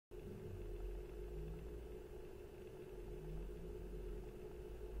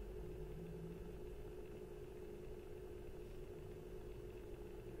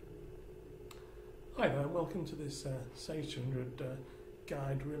Hi there, and welcome to this Sage 200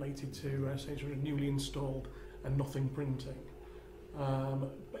 guide related to Sage 200 newly installed and nothing printing.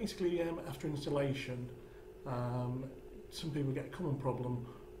 Basically, after installation, some people get a common problem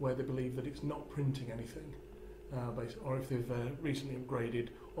where they believe that it's not printing anything, or if they've recently upgraded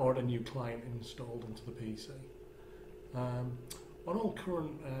or had a new client installed onto the PC. On all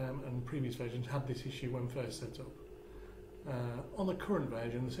current and previous versions had this issue when first set up. On the current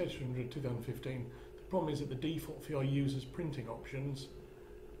version, the Sage 200 2015, the problem is that the default for your users printing options,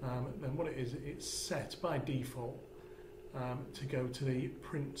 then what it is, it's set by default to go to the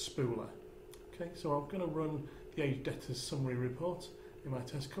print spooler. Okay, so I'm going to run the Age Debtors summary report in my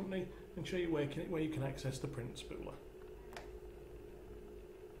test company and show you where you can access the print spooler.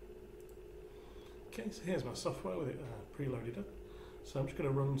 Okay, so here's my software with it preloaded up. So I'm just going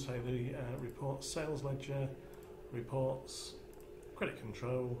to run, say, the report sales ledger, reports, credit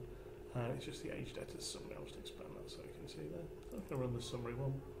control, it's just the Age Debtors summary. I'll just expand that so you can see there. So I'm going to run the summary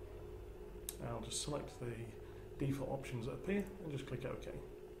one. I'll just select the default options that appear and just click OK.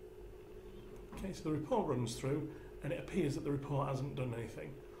 Okay, so the report runs through and it appears that the report hasn't done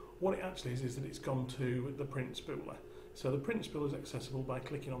anything. What it actually is that it's gone to the print spooler. So the print spooler is accessible by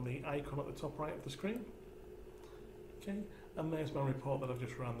clicking on the icon at the top right of the screen. Okay, and there's my report that I've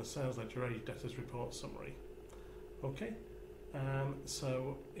just run, the Sales Ledger Age Debtors Report Summary. Okay,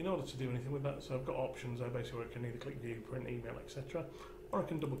 so in order to do anything with that, so I've got options there basically where I can either click view, print, email, etc. Or I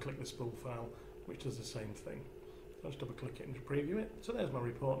can double click the spool file, which does the same thing. So I'll just double click it and preview it. So there's my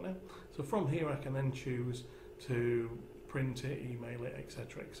report now. So from here I can then choose to print it, email it,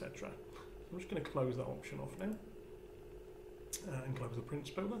 etc, etc. I'm just going to close that option off now and close the print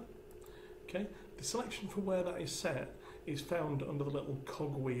spooler. Okay, the selection for where that is set is found under the little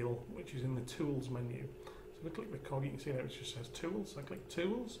cog wheel which is in the tools menu. So if I click the cog, you can see there it just says tools. So I click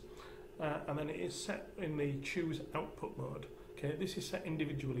tools and then it is set in the choose output mode. Okay, this is set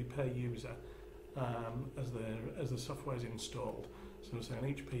individually per user as the software is installed. So say on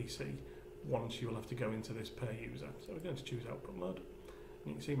each PC, once you will have to go into this per user. So we're going to choose output mode. And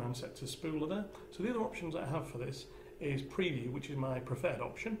you can see mine set to spooler there. So the other options I have for this is preview, which is my preferred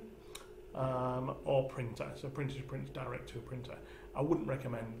option, or printer. So printer to print direct to a printer. I wouldn't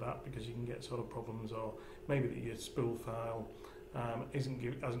recommend that because you can get sort of problems, or maybe that your spool file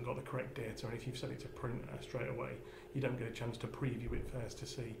hasn't got the correct data, and if you've set it to print straight away, you don't get a chance to preview it first to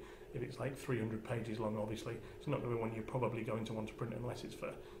see if it's like 300 pages long. Obviously, it's not going to be one you're probably going to want to print unless it's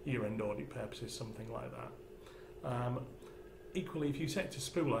for year-end audit purposes, something like that. Equally, if you set it to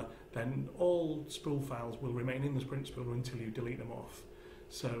spooler, then all spool files will remain in the print spooler until you delete them off.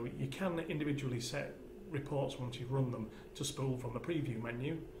 So you can individually set reports once you've run them to spool from the preview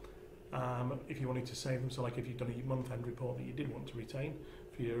menu. If you wanted to save them, so like if you've done a month-end report that you did want to retain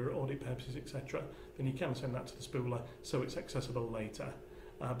for your audit purposes, etc., then you can send that to the spooler so it's accessible later.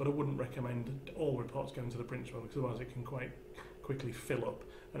 But I wouldn't recommend all reports going to the print spooler because otherwise it can quite quickly fill up,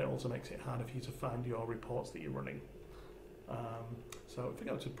 and it also makes it harder for you to find your reports that you're running. So if I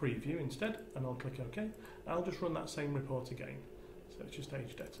go to preview instead, and I'll click OK, I'll just run that same report again. So it's just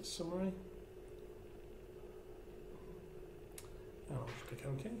Age Debtors Summary. And I'll just click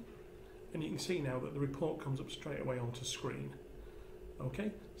OK. And you can see now that the report comes up straight away onto screen.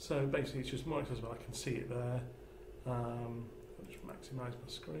 Okay, so basically it's just more accessible. I can see it there. I'll just maximise my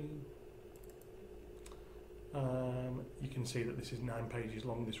screen. You can see that this is 9 pages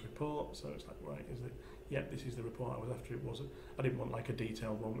long, this report, so it's like, right, is it? Yeah, this is the report I was after. It wasn't. I didn't want like a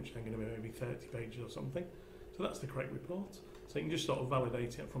detailed one, which is going to be maybe 30 pages or something. So that's the correct report. So you can just sort of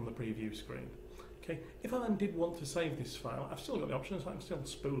validate it from the preview screen. Okay, if I then did want to save this file, I've still got the option, so I can still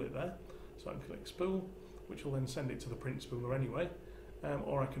spool it there. So I can click spool, which will then send it to the print spooler anyway,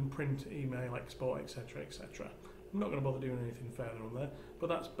 or I can print, email, export, etc, etc. I'm not going to bother doing anything further on there, but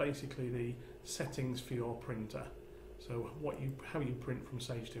that's basically the settings for your printer. So how you print from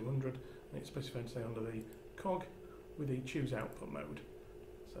Sage 200, and it's specified to say under the cog with the choose output mode.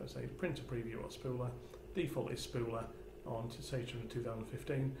 So say printer, preview or spooler. Default is spooler on to Sage 200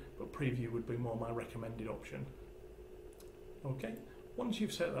 2015, but preview would be more my recommended option. Okay, once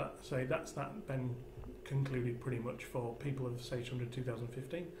you've set that, say that's that then concluded pretty much for people of Sage 200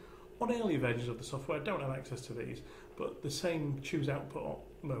 2015. On earlier versions of the software, I don't have access to these, but the same choose output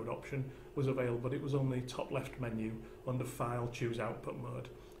mode option was available, but it was on the top left menu under File, Choose Output Mode.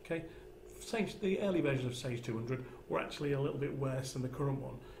 Okay, the early versions of Sage 200 were actually a little bit worse than the current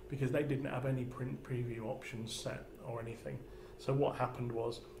one because they didn't have any print preview options set or anything. So what happened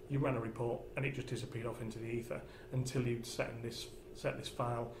was you ran a report and it just disappeared off into the ether until you'd set this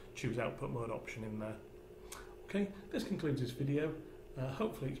File, Choose Output Mode option in there. Okay, this concludes this video.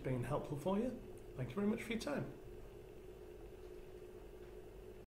 Hopefully it's been helpful for you. Thank you very much for your time.